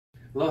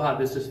Aloha,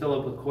 this is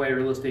Phillip with Kauai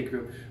Real Estate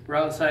Group. We're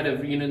outside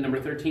of unit number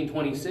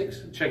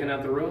 1326, checking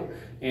out the room,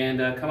 and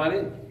come on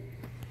in.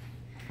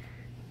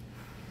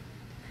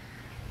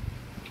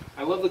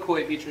 I love the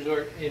Kauai Beach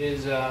Resort. It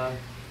is a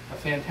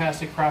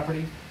fantastic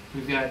property.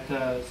 We've got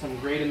some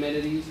great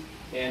amenities,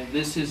 and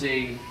this is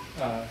a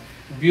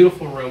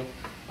beautiful room.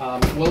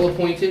 Well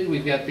appointed.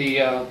 We've got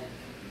the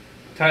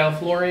tile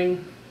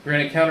flooring,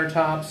 granite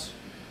countertops.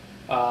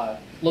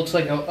 Looks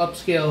like an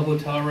upscale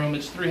hotel room.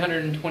 It's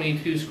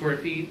 322 square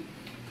feet.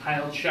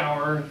 Tiled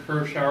shower,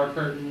 curved shower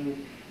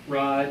curtain,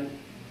 rod,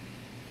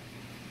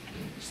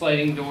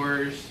 sliding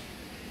doors.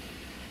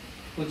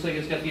 Looks like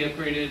it's got the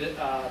upgraded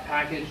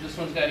package. This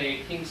one's got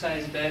a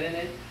king-size bed in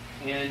it,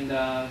 and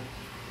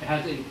it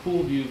has a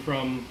pool view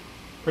from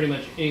pretty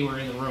much anywhere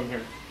in the room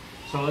here.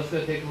 So let's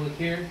go take a look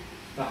here.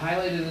 The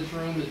highlight of this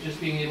room is just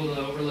being able to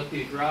overlook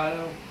the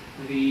grotto,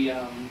 the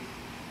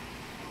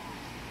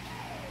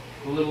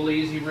little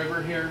lazy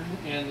river here,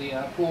 and the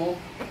pool.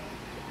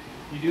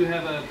 You do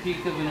have a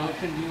peek of an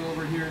ocean view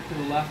over here to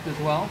the left as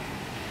well.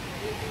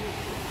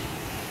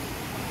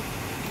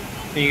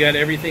 And you got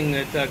everything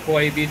that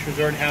Kauai Beach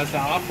Resort has to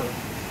offer.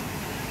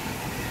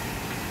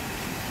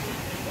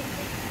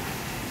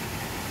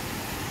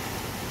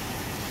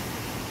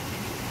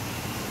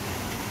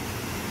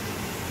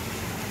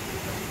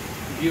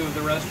 View of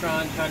the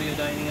restaurant, patio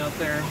dining out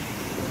there.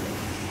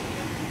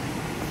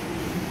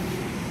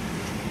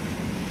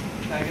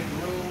 Back at the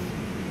room,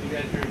 you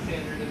got your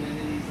standard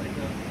amenities like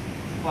a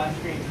flat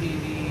screen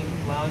TV,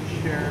 lounge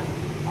chair,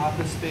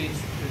 office space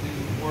to do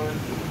work,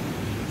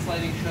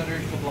 sliding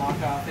shutters to block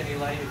off any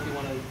light if you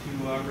wanted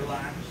to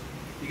relax.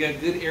 You got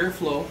good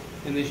airflow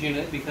in this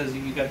unit because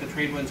you got the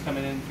trade winds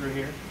coming in through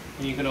here,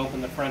 and you can open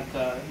the front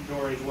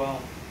door as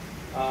well.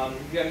 You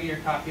got your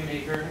coffee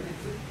maker.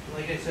 It's,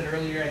 like I said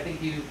earlier, I think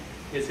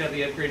it's got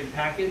the upgraded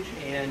package,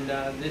 and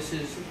this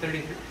is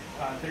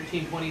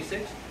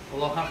 1326.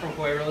 Aloha from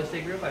Kauai Real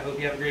Estate Group. I hope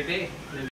you have a great day.